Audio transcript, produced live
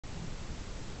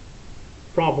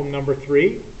Problem number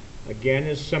 3, again,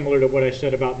 is similar to what I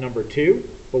said about number 2,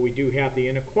 but we do have the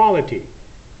inequality.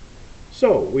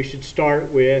 So we should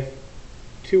start with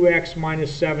 2x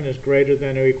minus 7 is greater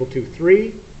than or equal to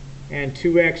 3, and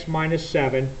 2x minus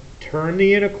 7, turn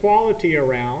the inequality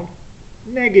around,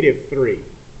 negative 3.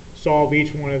 Solve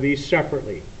each one of these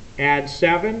separately. Add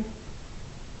 7.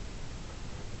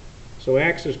 So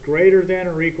x is greater than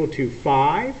or equal to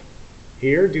 5.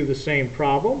 Here, do the same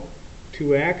problem.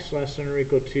 2x less than or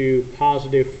equal to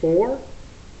positive 4.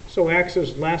 So x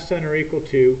is less than or equal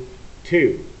to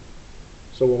 2.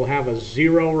 So we'll have a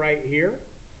 0 right here.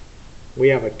 We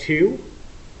have a 2.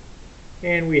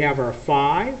 And we have our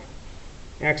 5.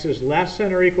 X is less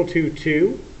than or equal to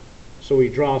 2. So we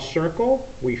draw a circle,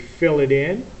 we fill it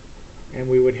in, and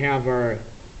we would have our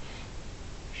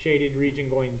shaded region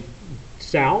going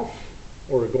south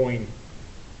or going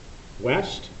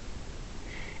west.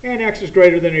 And x is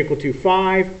greater than or equal to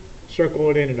 5.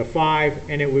 Circle it in at a 5,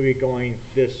 and it would be going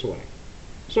this way.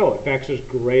 So if x is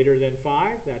greater than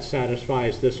 5, that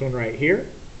satisfies this one right here.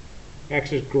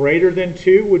 X is greater than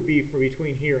 2 would be for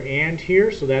between here and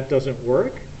here, so that doesn't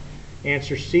work.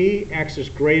 Answer C, x is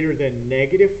greater than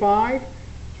negative 5.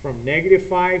 From negative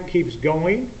 5 keeps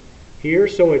going here,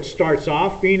 so it starts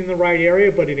off being in the right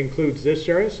area, but it includes this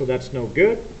area, so that's no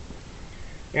good.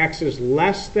 X is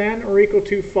less than or equal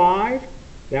to 5.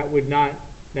 That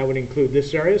would include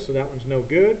this area, so that one's no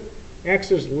good.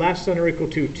 X is less than or equal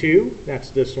to 2.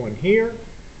 That's this one here.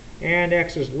 And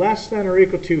x is less than or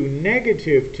equal to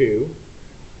negative 2.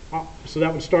 So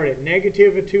that would start at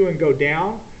negative 2 and go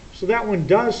down. So that one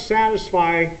does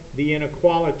satisfy the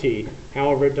inequality.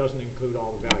 However, it doesn't include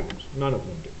all the values. None of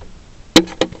them do.